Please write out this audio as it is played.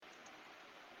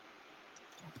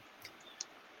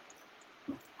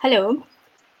Hello.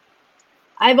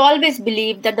 I've always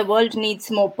believed that the world needs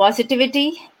more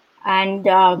positivity and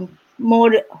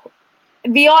more.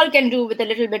 We all can do with a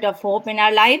little bit of hope in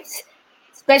our lives,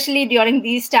 especially during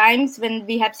these times when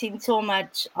we have seen so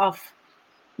much of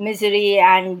misery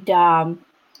and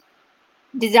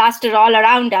disaster all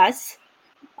around us.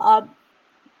 Uh,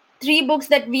 Three books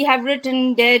that we have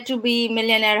written, Dare to Be,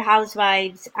 Millionaire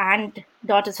Housewives, and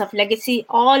Daughters of Legacy,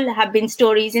 all have been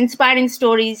stories, inspiring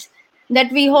stories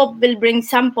that we hope will bring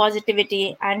some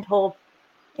positivity and hope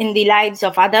in the lives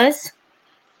of others.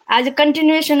 As a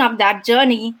continuation of that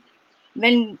journey,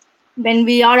 when when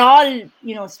we are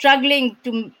all struggling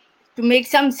to make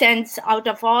some sense out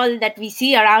of all that we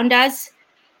see around us,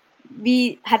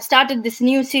 we have started this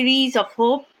new series of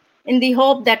hope, in the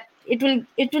hope that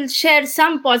it will share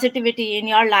some positivity in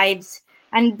your lives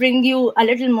and bring you a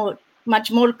little more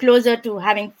much more closer to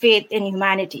having faith in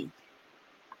humanity.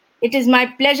 It is my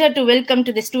pleasure to welcome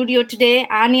to the studio today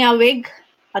Anya Wig,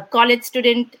 a college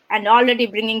student and already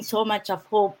bringing so much of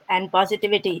hope and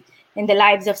positivity in the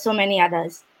lives of so many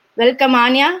others. Welcome,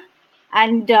 Anya,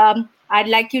 and I'd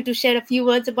like you to share a few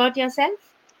words about yourself.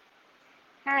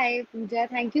 Hi, Pooja.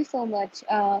 Thank you so much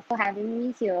for having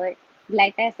me here.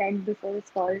 Like I said before this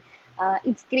call,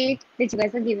 it's great that you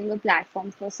guys are giving a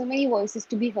platform for so many voices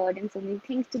to be heard and so many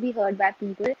things to be heard by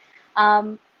people.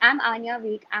 I'm Anya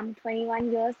Veek. I'm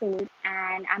 21 years old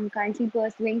and I'm currently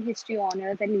pursuing history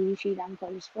honors at Lady Shri Ram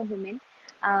College for Women.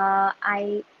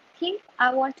 I think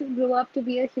I want to grow up to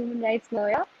be a human rights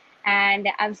lawyer, and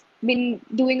I've been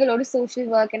doing a lot of social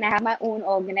work, and I have my own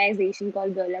organization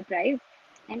called Girl Uprise.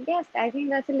 And yes, I think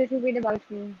that's a little bit about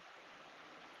me.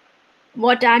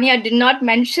 What Anya did not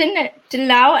mention till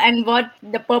now, and what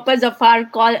the purpose of our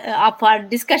call of our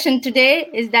discussion today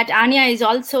is that Anya is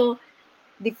also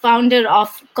the founder of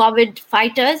COVID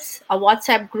Fighters, a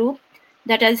WhatsApp group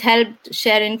that has helped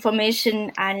share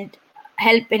information and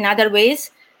help in other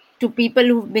ways to people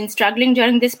who've been struggling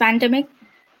during this pandemic.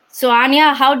 So,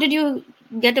 Anya, how did you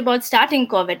get about starting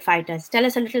COVID Fighters? Tell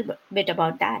us a little bit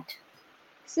about that.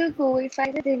 So, COVID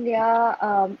Fighters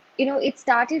India, it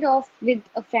started off with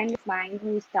a friend of mine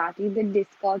who started the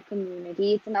Discord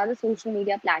community. It's another social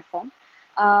media platform.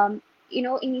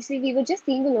 Initially we were just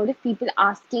seeing a lot of people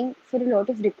asking for a lot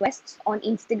of requests on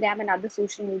Instagram and other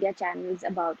social media channels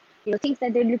about, things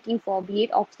that they're looking for, be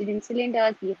it oxygen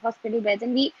cylinders, be it hospital beds,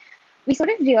 and we sort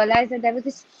of realized that there was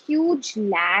this huge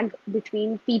lag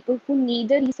between people who need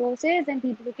the resources and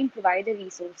people who can provide the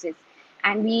resources.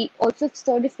 And we also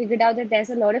sort of figured out that there's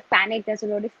a lot of panic, there's a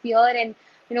lot of fear, and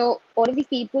all of these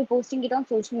people posting it on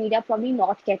social media probably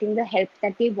not getting the help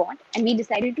that they want. And we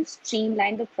decided to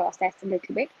streamline the process a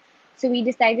little bit. So we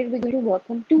decided we're going to work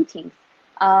on two things.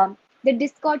 The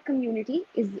Discord community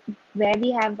is where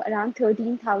we have around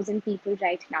 13,000 people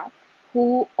right now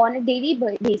who on a daily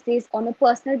basis, on a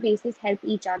personal basis, help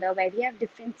each other, where we have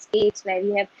different states, where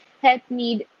we have help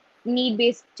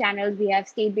need-based channels, we have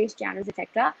state-based channels,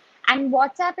 etc. And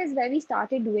WhatsApp is where we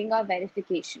started doing our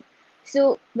verification.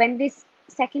 So when this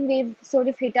second wave sort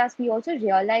of hit us, we also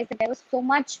realized that there was so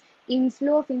much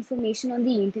inflow of information on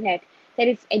the internet that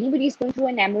if anybody is going through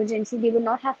an emergency, they will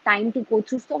not have time to go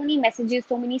through so many messages,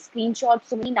 so many screenshots,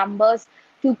 so many numbers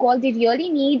to call. They really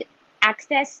need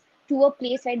access to a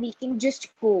place where we can just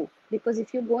go. Because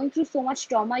if you're going through so much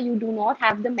trauma, you do not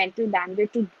have the mental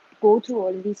bandwidth to go through all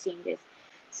of these changes.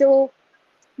 So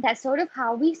that's sort of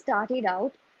how we started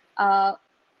out. Uh,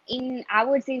 I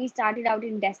would say we started out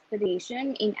in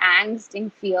desperation, in angst, in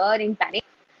fear, in panic,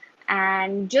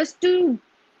 and just to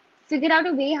figure out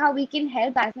a way how we can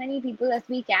help as many people as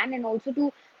we can, and also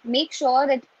to make sure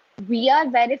that we are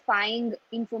verifying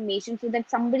information so that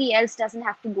somebody else doesn't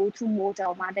have to go through more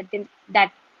trauma than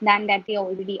that they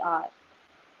already are.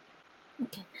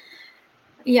 Okay.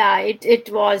 Yeah, it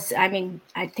was. I mean,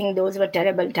 I think those were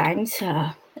terrible times.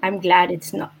 I'm glad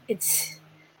it's not. It's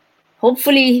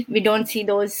hopefully we don't see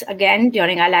those again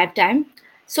during our lifetime.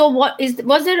 So,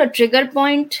 was there a trigger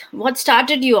point? What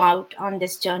started you out on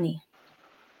this journey?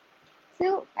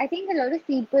 So I think a lot of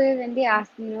people, when they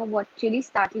ask me, what really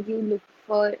started you, look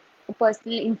for a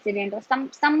personal incident or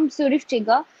some sort of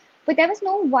trigger. But there was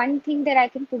no one thing that I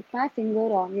can put my finger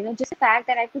on. Just the fact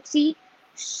that I could see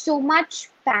so much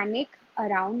panic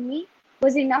around me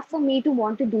was enough for me to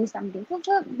want to do something.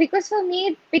 Because for me,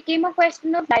 it became a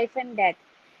question of life and death.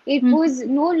 It Hmm. was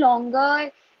no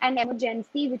longer an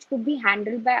emergency which could be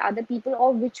handled by other people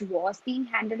or which was being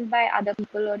handled by other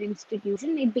people or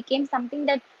institution. It became something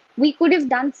that we could have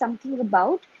done something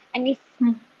about. And if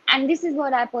Hmm. and this is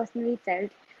what I personally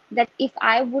felt, that if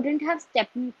I wouldn't have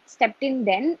stepped in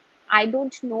then, I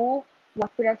don't know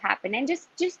what could have happened. And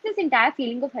just this entire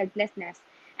feeling of helplessness.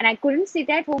 And I couldn't sit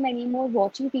at home anymore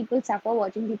watching people suffer,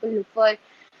 watching people look for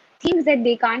things that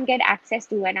they can't get access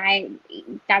to. And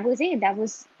that was it. That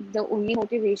was the only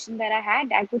motivation that I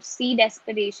had. I could see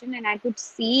desperation and I could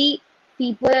see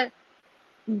people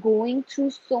going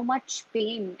through so much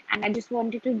pain. And I just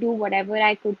wanted to do whatever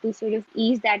I could to sort of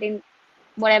ease that in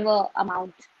whatever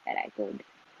amount that I could.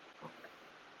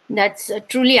 That's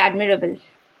truly admirable.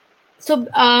 So,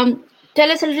 tell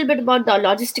us a little bit about the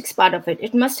logistics part of it.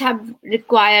 It must have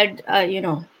required,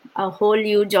 a whole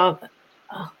huge of,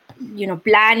 uh,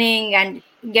 planning, and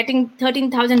getting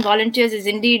 13,000 volunteers is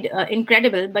indeed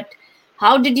incredible. But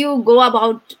how did you go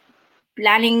about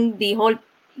planning the whole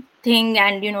thing,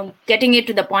 and getting it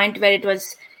to the point where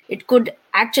it could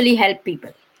actually help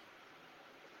people?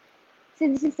 So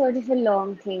this is sort of a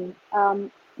long thing.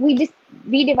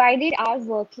 We divided our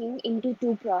working into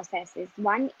two processes.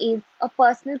 One is a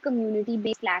personal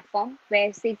community-based platform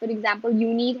where, say, for example,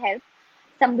 you need help,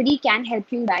 somebody can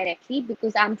help you directly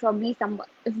because I'm probably some.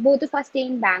 If both of us stay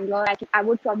in Bangalore, I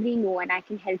would probably know and I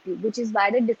can help you, which is why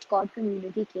the Discord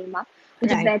community came up, which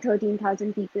is Right. where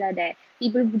 13,000 people are there.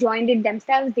 People joined it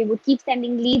themselves. They would keep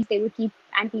sending leads. They would keep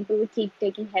and people would keep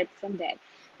taking help from there.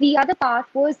 The other part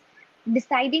was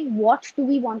deciding what do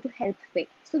we want to help with.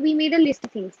 So we made a list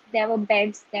of things. There were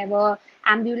beds, there were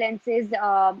ambulances,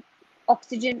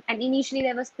 oxygen, and initially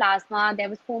there was plasma, there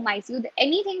was home ICU.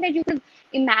 Anything that you could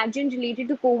imagine related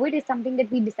to COVID is something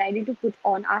that we decided to put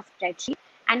on our spreadsheet.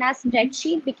 And our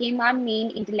spreadsheet became our main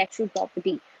intellectual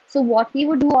property. So what we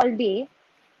would do all day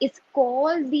is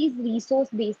call these resource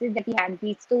bases that we had.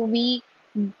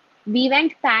 We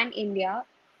went pan India.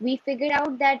 We figured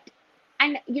out that,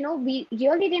 and we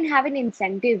really didn't have an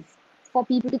incentive for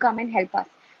people to come and help us.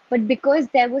 But because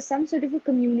there was some sort of a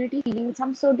community feeling,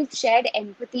 some sort of shared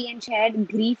empathy and shared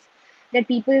grief that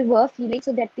people were feeling,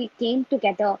 so that they came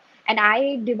together. And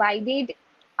I divided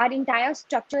our entire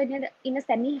structure in a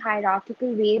semi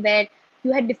hierarchical way where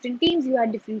you had different teams, you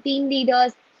had different team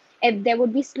leaders, and there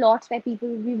would be slots where people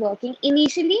would be working.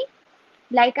 Initially,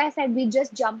 like I said, we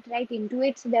just jumped right into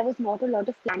it. So there was not a lot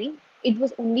of planning. It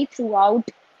was only throughout,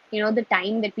 the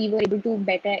time that we were able to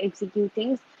better execute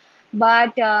things.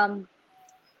 But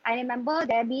I remember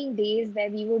there being days where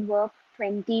we would work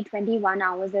 20, 21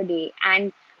 hours a day.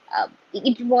 And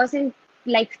it wasn't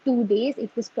like 2 days, it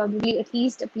was probably at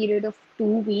least a period of 2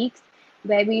 weeks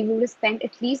where we would spend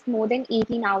at least more than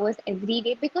 18 hours every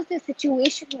day because the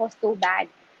situation was so bad.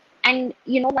 And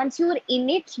once you're in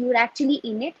it, you're actually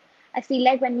in it. I feel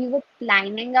like when we were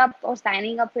lining up or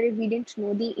signing up for it, we didn't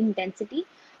know the intensity.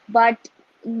 But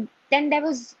then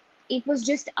it was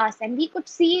just us, and we could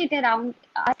see it around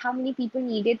us how many people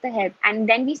needed the help. And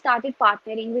then we started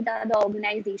partnering with other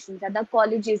organizations, other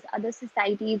colleges, other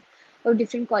societies, or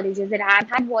different colleges. And I've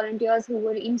had volunteers who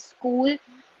were in school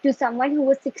to someone who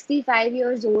was 65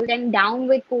 years old and down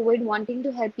with COVID, wanting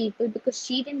to help people because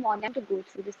she didn't want them to go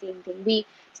through the same thing.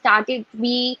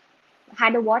 We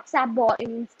had a WhatsApp bot,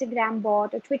 an Instagram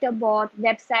bot, a Twitter bot,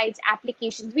 websites,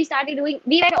 applications. We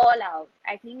went all out.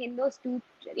 I think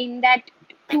in that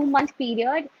 2 month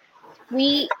period,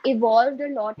 we evolved a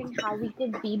lot in how we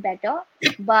could be better.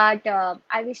 But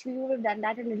I wish we would have done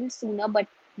that a little sooner, but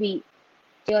we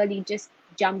really just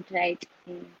jumped right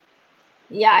in.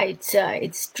 Yeah,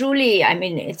 it's truly, I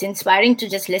mean, it's inspiring to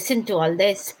just listen to all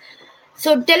this.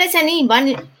 So tell us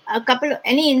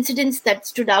any incidents that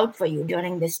stood out for you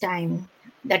during this time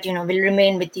that will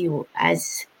remain with you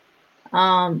as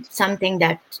something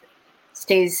that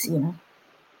stays.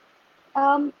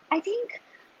 I think,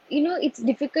 it's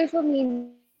difficult for me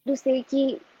to say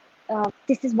ki,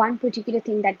 this is one particular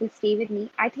thing that will stay with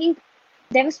me. I think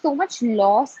there was so much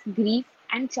loss, grief,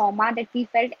 and trauma that we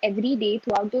felt every day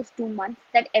throughout those 2 months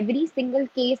that every single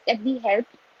case that we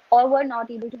helped or were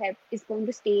not able to help is going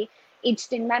to stay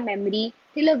etched in my memory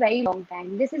till a very long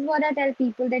time. This is what I tell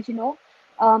people that,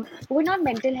 we're not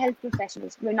mental health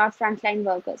professionals. We're not frontline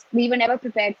workers. We were never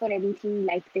prepared for anything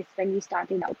like this when we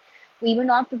started out. We were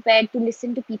not prepared to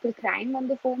listen to people crying on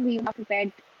the phone. We were not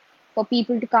prepared for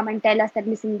people to come and tell us that,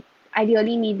 listen, I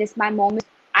really need this. My mom is.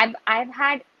 I've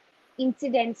had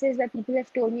incidences where people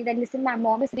have told me that, listen, my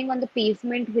mom is sitting on the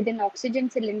pavement with an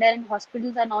oxygen cylinder and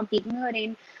hospitals are not taking her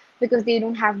in because they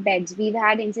don't have beds. We've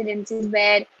had incidences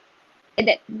where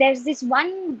there's this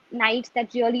one night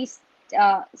that really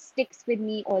sticks with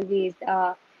me always.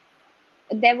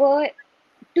 There were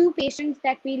two patients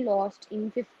that we lost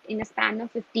in a span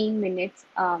of 15 minutes.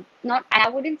 Not, I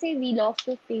wouldn't say we lost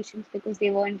those patients because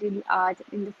they weren't really ours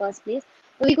in the first place,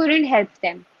 but we couldn't help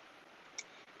them.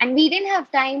 And we didn't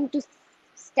have time to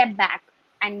step back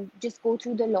and just go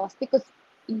through the loss because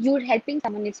you're helping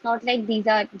someone. It's not like these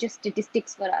are just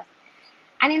statistics for us.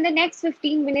 And in the next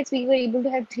 15 minutes, we were able to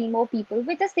help three more people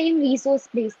with the same resource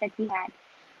base that we had.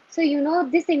 So,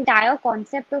 this entire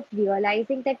concept of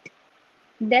realizing that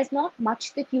there's not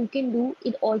much that you can do,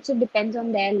 it also depends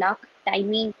on their luck,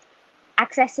 timing,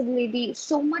 accessibility,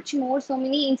 so much more, so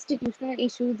many institutional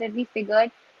issues that we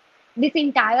figured. This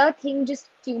entire thing just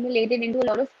accumulated into a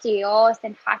lot of chaos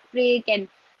and heartbreak and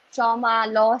trauma,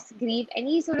 loss, grief,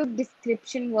 any sort of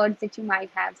description words that you might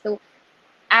have. So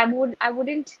I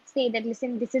wouldn't say that,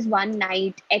 listen, this is one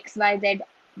night, XYZ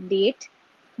date,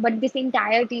 but this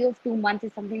entirety of 2 months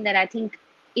is something that I think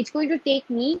it's going to take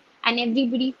me and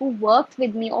everybody who worked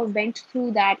with me or went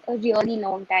through that a really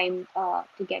long time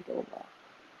to get over.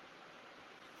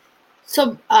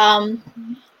 So, I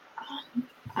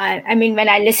mean, when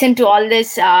I listen to all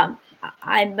this,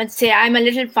 I must say I'm a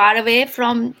little far away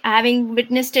from having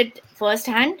witnessed it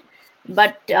firsthand,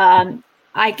 but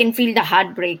I can feel the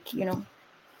heartbreak,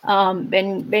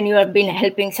 when you have been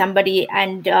helping somebody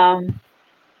and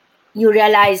you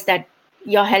realize that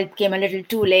your help came a little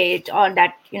too late, or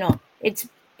that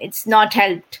it's not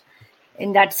helped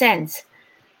in that sense.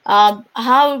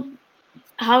 How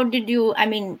did you? I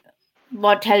mean,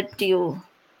 what helped you?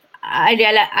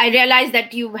 I realize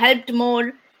that you've helped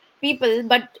more people,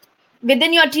 but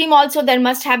within your team also there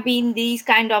must have been these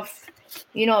kind of,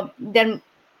 there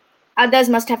others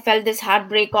must have felt this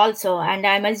heartbreak also, and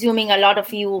I'm assuming a lot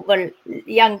of you were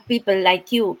young people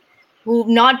like you who've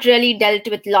not really dealt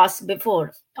with loss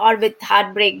before or with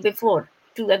heartbreak before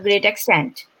to a great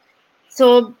extent.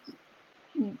 So,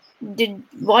 did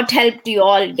what helped you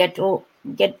all get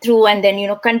through and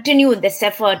then continue this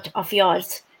effort of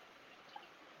yours?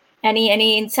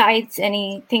 Any insights,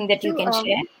 anything that you So, can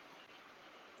share?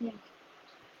 yeah.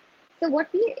 So what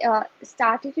we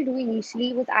started to do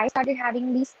initially was I started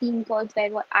having these team calls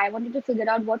where I wanted to figure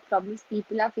out what problems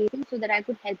people are facing so that I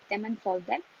could help them and solve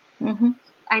them. Mm-hmm.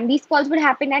 And these calls would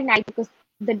happen at night because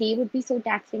the day would be so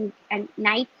taxing. And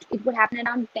night it would happen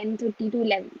around 10:30 to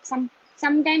 11,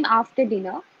 sometime after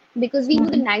dinner, because we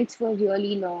knew the Mm-hmm. nights were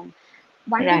really long.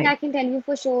 One thing Right. I can tell you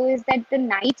for sure is that the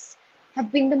nights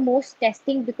have been the most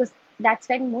testing because that's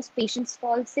when most patients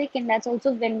fall sick, and that's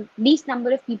also when least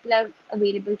number of people are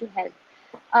available to help.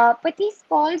 But these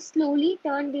calls slowly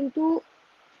turned into,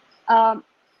 um,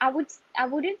 I would, I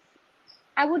wouldn't,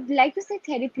 I would like to say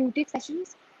therapeutic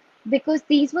sessions, because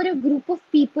these were a group of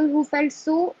people who felt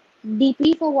so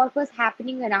deeply for what was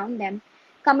happening around them,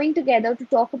 coming together to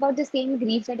talk about the same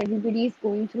grief that everybody is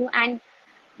going through. And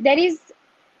there is,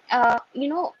 uh, you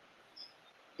know,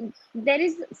 there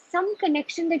is some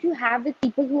connection that you have with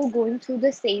people who are going through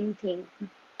the same thing.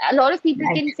 A lot of people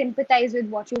Right. can sympathize with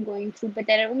what you're going through, but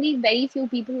there are only very few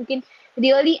people who can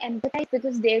really empathize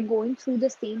because they're going through the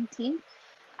same thing.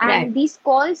 Right. And these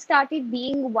calls started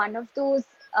being one of those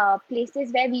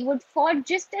places where we would, for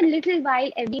just a little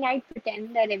while every night,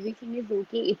 pretend that everything is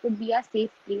okay. It would be a safe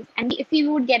place. And if we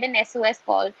would get an SOS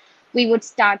call, we would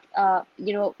start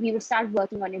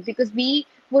working on it, because we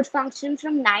would function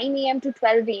from 9 a.m. to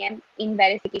 12 a.m. in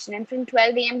verification. And from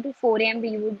 12 a.m. to 4 a.m.,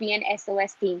 we would be an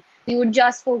SOS team. We would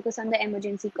just focus on the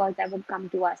emergency calls that would come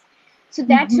to us. So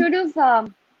that Mm-hmm. sort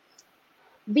of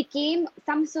became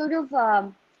some sort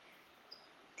of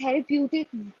therapeutic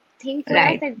thing for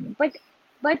us. Right.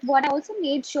 But what I also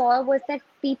made sure was that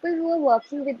people who were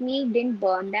working with me didn't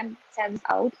burn themselves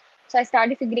out. So I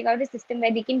started figuring out a system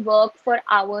where they can work for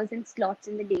hours and slots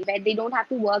in the day, where they don't have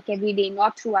to work every day,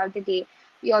 not throughout the day.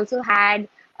 We also had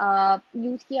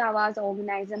Youth Ki Awaaz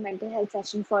organize a mental health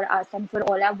session for us and for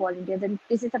all our volunteers. And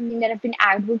this is something that I've been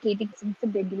advocating since the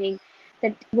beginning,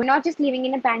 that we're not just living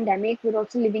in a pandemic, we're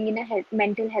also living in a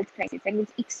mental health crisis. And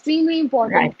it's extremely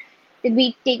Right. important that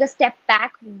we take a step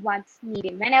back once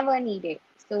needed, whenever needed.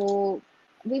 So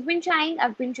I've been trying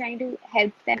to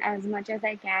help them as much as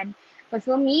I can. But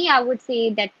for me, I would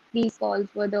say that these calls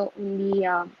were the only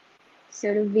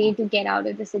sort of way to get out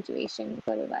of the situation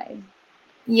for a while.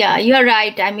 Yeah, you're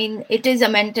right. I mean, it is a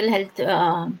mental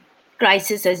health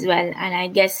crisis as well, and I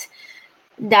guess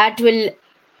that will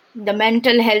the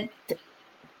mental health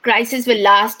crisis will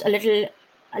last a little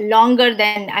longer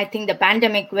than I think the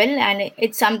pandemic will, and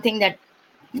it's something that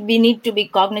we need to be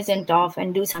cognizant of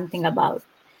and do something about.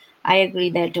 I agree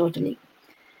there totally.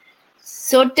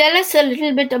 So tell us a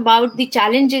little bit about the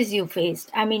challenges you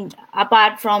faced. I mean,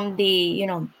 apart from the,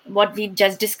 what we've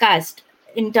just discussed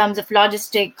in terms of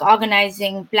logistic,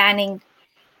 organizing, planning,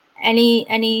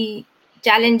 any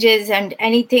challenges and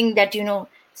anything that,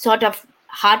 sort of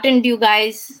heartened you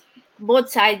guys, both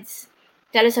sides.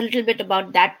 Tell us a little bit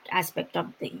about that aspect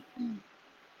of the.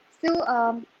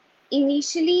 So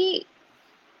initially,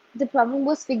 the problem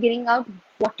was figuring out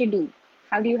what to do.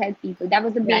 How do you help people? That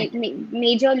was the Right.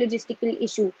 major logistical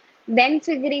issue. Then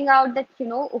figuring out that,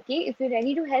 okay, if you're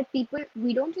ready to help people,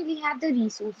 we don't really have the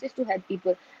resources to help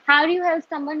people. How do you help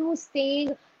someone who's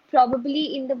staying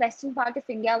probably in the western part of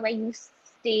India where you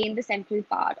stay in the central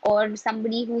part, or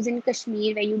somebody who's in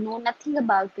Kashmir where you know nothing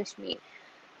about Kashmir?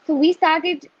 So we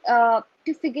started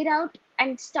to figure out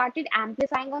and started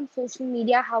amplifying on social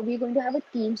media how we're going to have a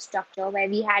team structure where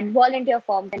we had volunteer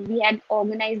forms and we had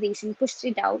organization pushed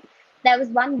it out. That was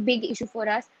one big issue for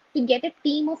us, to get a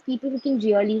team of people who can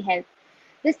really help.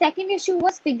 The second issue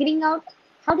was figuring out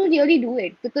how to really do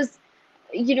it, because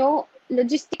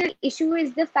logistical issue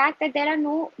is the fact that there are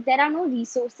no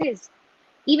resources.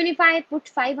 Even if I put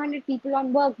 500 people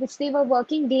on work, which they were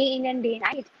working day in and day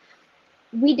night,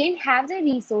 we didn't have the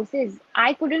resources.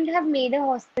 I couldn't have made a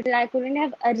hospital. I couldn't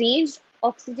have arranged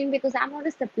oxygen because I'm not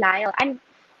a supplier. And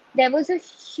there was a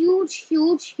huge,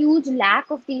 huge, huge lack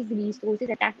of these resources.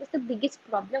 And that was the biggest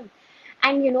problem.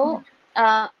 And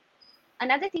uh,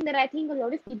 another thing that I think a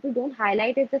lot of people don't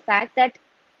highlight is the fact that,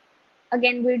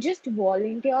 again, we're just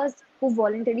volunteers who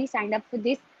voluntarily signed up for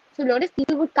this. So a lot of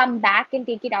people would come back and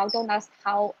take it out on us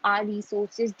how our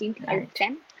resources didn't help Right.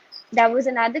 them. That was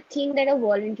another thing that a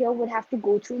volunteer would have to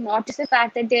go through, not just the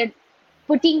fact that they're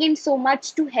putting in so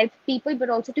much to help people, but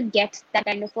also to get that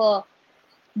kind of a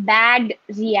bad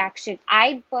reaction.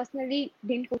 I personally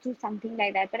didn't go through something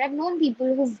like that, but I've known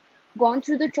people who've gone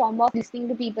through the trauma of listening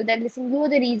to people that, listen, you're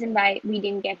the reason why we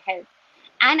didn't get help.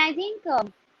 And I think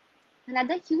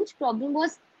another huge problem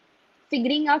was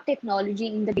figuring out technology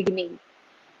in the beginning.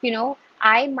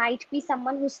 I might be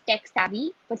someone who's tech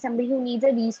savvy, but somebody who needs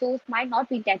a resource might not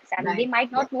be tech savvy. They Right.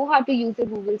 might not know how to use a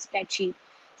Google spreadsheet.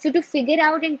 So to figure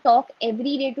out and talk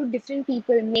every day to different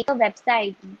people, make a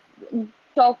website,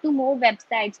 talk to more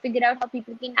websites, figure out how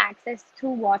people can access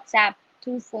through WhatsApp,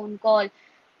 through phone call,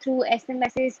 through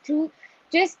SMSs, through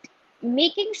just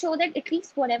making sure that at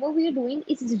least whatever we're doing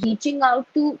is reaching out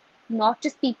to not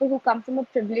just people who come from a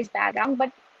privileged background,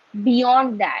 but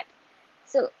beyond that.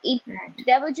 So Right.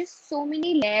 there were just so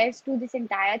many layers to this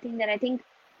entire thing that I think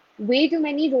way too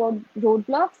many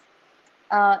roadblocks,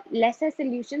 lesser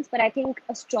solutions, but I think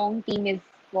a strong team is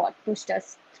what pushed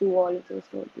us through all of those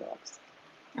roadblocks.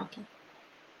 Okay.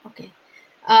 Okay.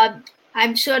 Uh,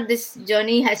 I'm sure this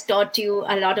journey has taught you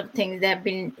a lot of things. There have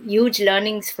been huge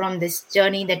learnings from this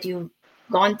journey that you've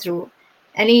gone through.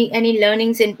 Any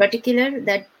learnings in particular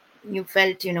that you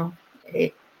felt,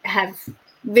 have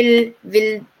will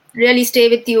really stay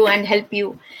with you and help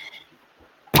you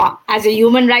as a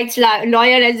human rights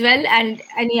lawyer as well, and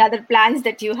any other plans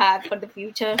that you have for the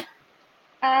future?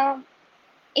 Um,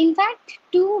 in fact,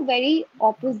 two very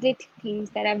opposite things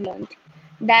that I've learned,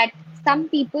 that some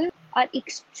people are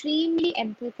extremely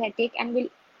empathetic and will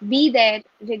be there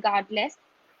regardless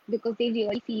because they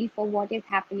really feel for what is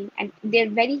happening, and they're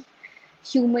very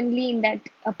humanly in that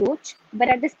approach. But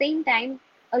at the same time,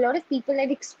 a lot of people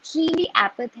are extremely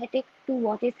apathetic to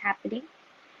what is happening.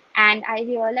 And I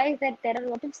realized that there are a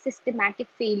lot of systematic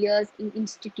failures in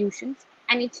institutions.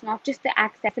 And it's not just the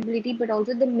accessibility, but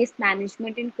also the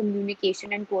mismanagement in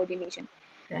communication and coordination.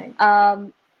 Right.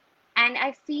 Um, and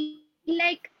I feel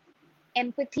like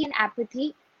empathy and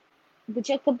apathy, which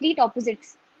are complete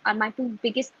opposites, are my two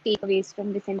biggest takeaways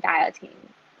from this entire thing.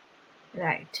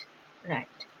 Right. Right.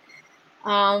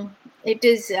 It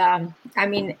is. I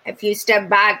mean, if you step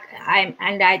back,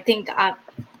 I think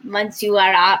once you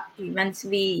are out, once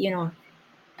we,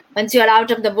 once you are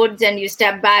out of the woods and you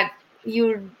step back,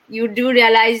 you do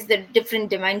realize the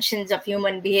different dimensions of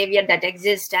human behavior that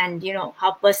exist, and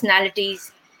how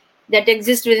personalities that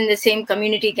exist within the same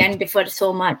community can differ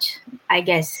so much. I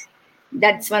guess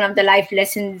that's one of the life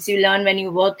lessons you learn when you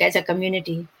work as a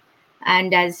community.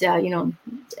 And as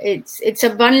it's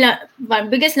one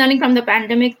biggest learning from the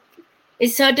pandemic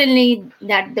is certainly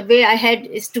that the way ahead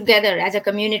is together as a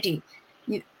community.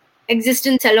 you,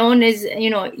 Existence alone is,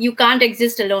 you can't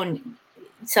exist alone.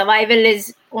 Survival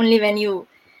is only when you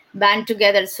band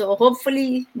together. So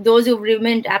hopefully those who've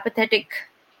remained apathetic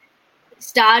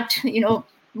start,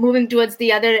 moving towards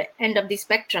the other end of the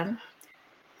spectrum.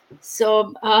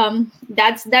 So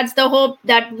that's the hope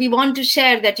that we want to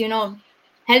share, that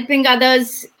helping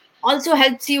others also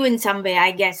helps you in some way,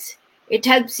 I guess. It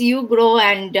helps you grow,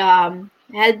 and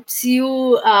helps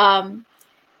you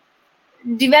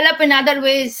develop in other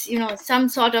ways, some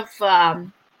sort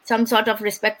of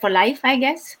respect for life, I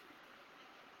guess.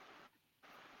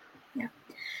 Yeah.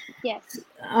 Yes.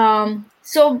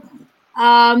 So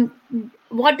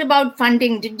what about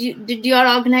funding? Did your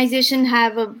organization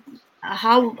have a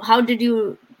how did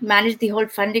you manage the whole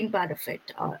funding part of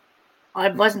it, or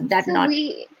wasn't that So not?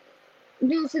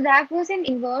 No, so that wasn't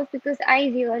involved because I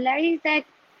realized that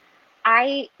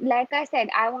like I said,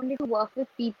 I wanted to work with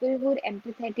people who were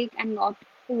empathetic and not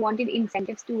who wanted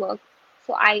incentives to work.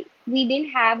 So we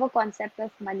didn't have a concept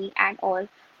of money at all.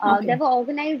 There Okay. were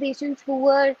organizations who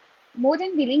were more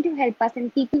than willing to help us,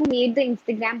 and people who made the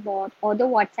Instagram bot or the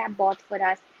WhatsApp bot for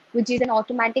us, which is an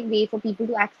automatic way for people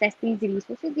to access these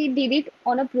resources. They did it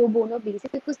on a pro bono basis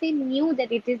because they knew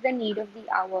that it is the need of the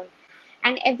hour.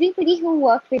 And everybody who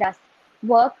worked with us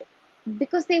worked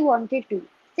because they wanted to.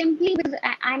 Simply because,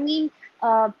 I mean,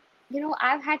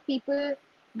 I've had people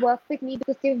work with me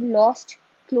because they've lost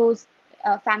close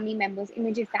family members,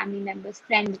 immediate family members,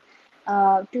 friends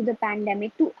to the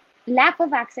pandemic, to lack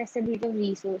of accessibility of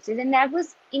resources. And that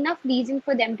was enough reason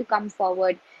for them to come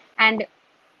forward. And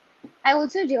I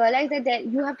also realized that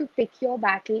you have to pick your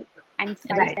battle and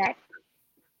fight Right. that.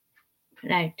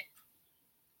 Right.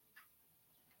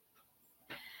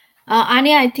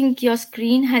 Anya, I think your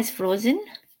screen has frozen.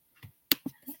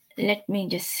 Let me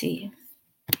just see.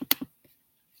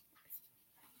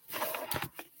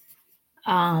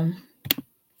 Um,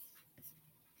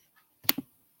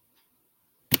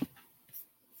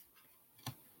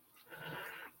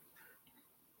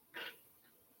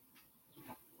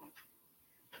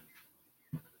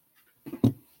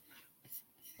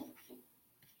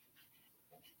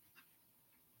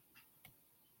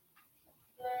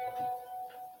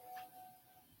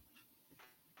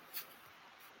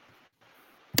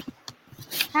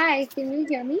 Hi, can you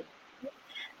hear me?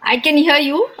 I can hear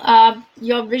you.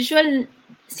 Your visual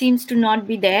seems to not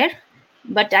be there,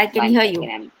 but I can One hear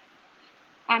second, you.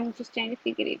 I'm just trying to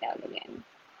figure it out again.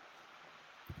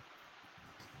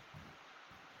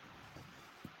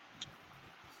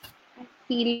 I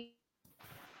feel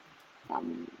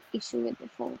some issue with the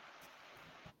phone.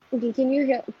 Okay, can you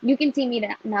hear? You can see me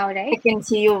now, I right? can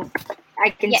see you. I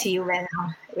can see Yes. you well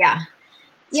now. Yeah.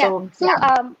 Yeah. So So,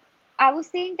 yeah. I was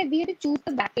saying that we had to choose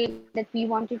the battle that we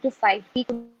wanted to fight. We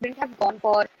couldn't have gone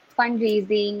for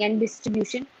fundraising and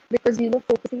distribution because we were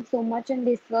focusing so much on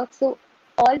this work. So,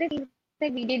 all the things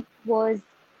that we did was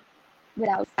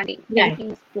without funding. Right. Everything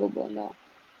was pro bono.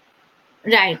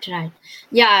 Right. Right.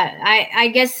 Yeah. I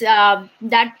guess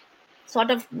that sort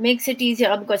of makes it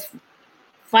easier because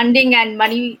funding and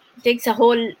money takes a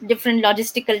whole different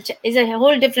is a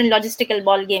whole different logistical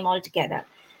ball game altogether.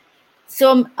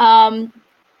 So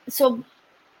so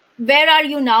where are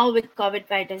you now with COVID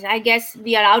fighters? I guess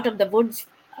we are out of the woods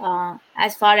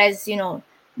as far as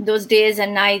those days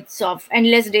and nights of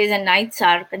endless days and nights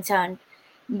are concerned.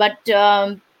 But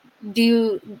do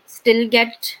you still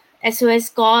get SOS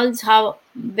calls? How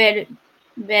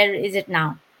where is it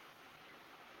now?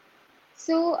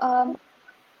 So,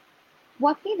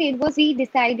 what we did was we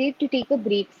decided to take a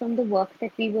break from the work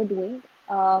that we were doing.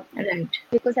 Right,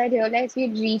 Because I realized we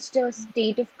had reached a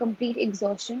state of complete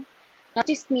exhaustion. Not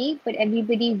just me, but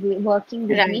everybody working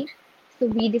with right, me. So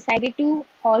we decided to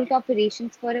halt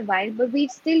operations for a while, but we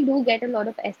still do get a lot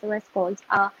of SOS calls.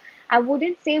 I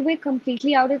wouldn't say we're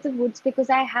completely out of the woods because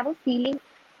I have a feeling,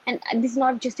 and this is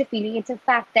not just a feeling, it's a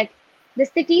fact that the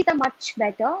cities are much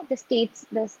better. The states,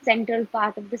 the central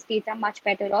part of the states are much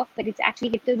better off, but it's actually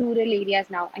hit the rural areas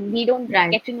now, and we don't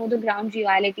right, get to know the ground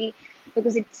reality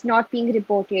because it's not being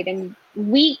reported, and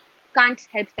we can't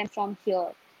help them from here.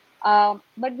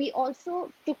 But we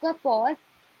also took a pause,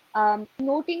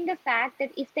 noting the fact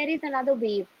that if there is another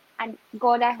wave, and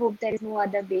God, I hope there is no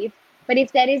other wave, but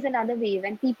if there is another wave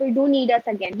and people do need us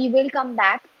again, we will come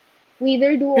back. We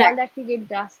will do right, all that we did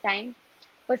last time.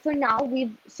 But for now,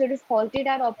 we've sort of halted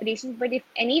our operations. But if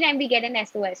anytime we get an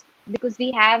SOS, because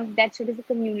we have that sort of a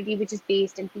community which is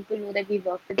based and people know that we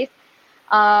work for this,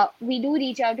 we do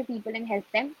reach out to people and help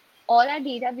them. All our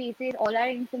databases, all our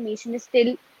information is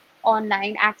still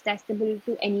online, accessible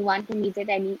to anyone who needs it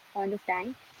at any point of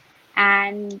time.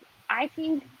 And I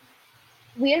think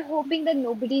we're hoping that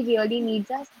nobody really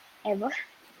needs us ever,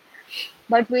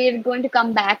 but we're going to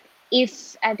come back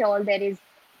if at all there is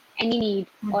any need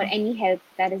or any help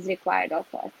that is required of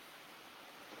us.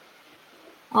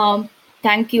 Um,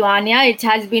 thank you, Anya. It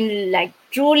has been like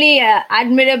truly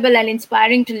admirable and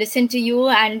inspiring to listen to you,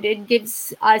 and it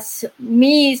gives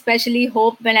me especially,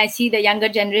 hope when I see the younger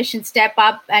generation step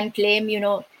up and claim,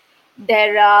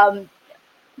 their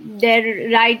their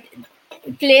right,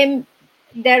 claim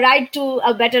their right to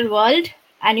a better world,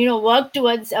 and work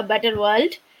towards a better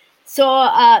world. So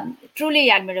truly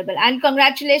admirable, and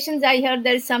congratulations. I heard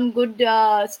there's some good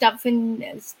stuff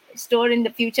in store in the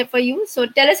future for you, so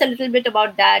tell us a little bit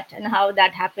about that and how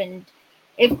that happened,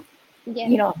 if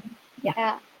Yes. you know yeah.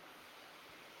 Uh,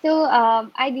 so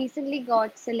I recently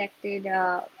got selected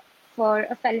for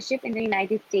a fellowship in the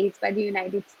United States by the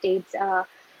United States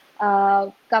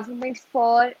government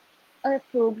for a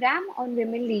program on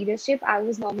women leadership. I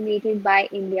was nominated by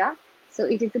India. So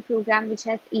it is a program which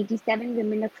has 87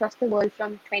 women across the world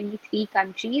from 23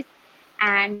 countries.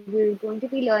 And we're going to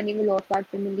be learning a lot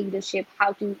about women leadership,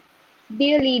 how to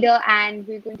be a leader, and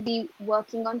we're going to be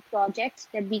working on projects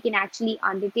that we can actually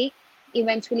undertake,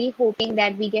 eventually hoping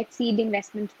that we get seed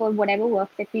investment for whatever work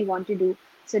that we want to do.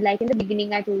 So, like in the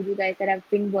beginning, I told you guys that I've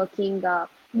been working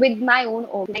with my own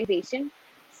organization.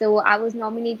 So, I was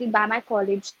nominated by my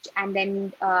college, and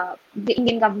then the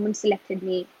Indian government selected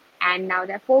me. And now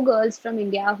there are four girls from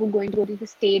India who are going to go to the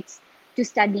States to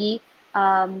study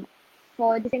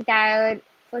for this entire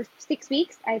for 6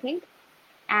 weeks, I think,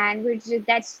 and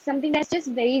that's something that's just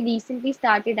very recently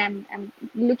started. I'm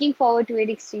looking forward to it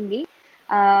extremely,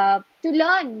 to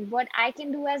learn what I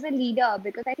can do as a leader,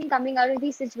 because I think coming out of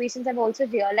these situations, I've also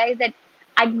realized that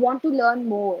I want to learn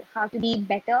more how to be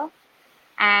better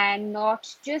and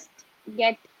not just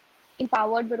get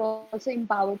empowered, but also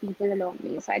empower people along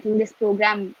me. So I think this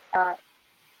program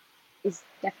is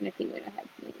definitely going to help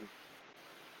me.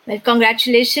 Well,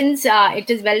 congratulations. It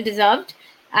is well deserved,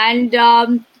 and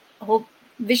hope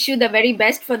wish you the very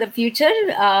best for the future.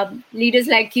 Leaders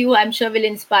like you, I'm sure, will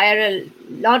inspire a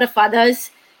lot of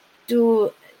others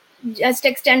to just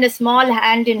extend a small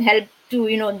hand in help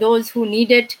to those who need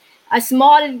it. A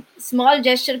small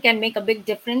gesture can make a big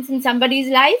difference in somebody's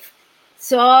life.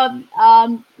 So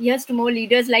here's to more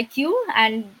leaders like you,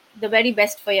 and the very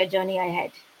best for your journey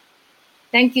ahead.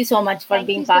 Thank you so much for Thank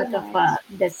being you so part of much.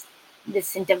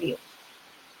 this interview.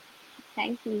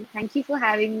 Thank you. Thank you for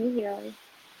having me here.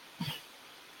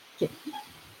 Okay.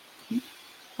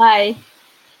 Bye.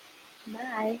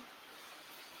 Bye.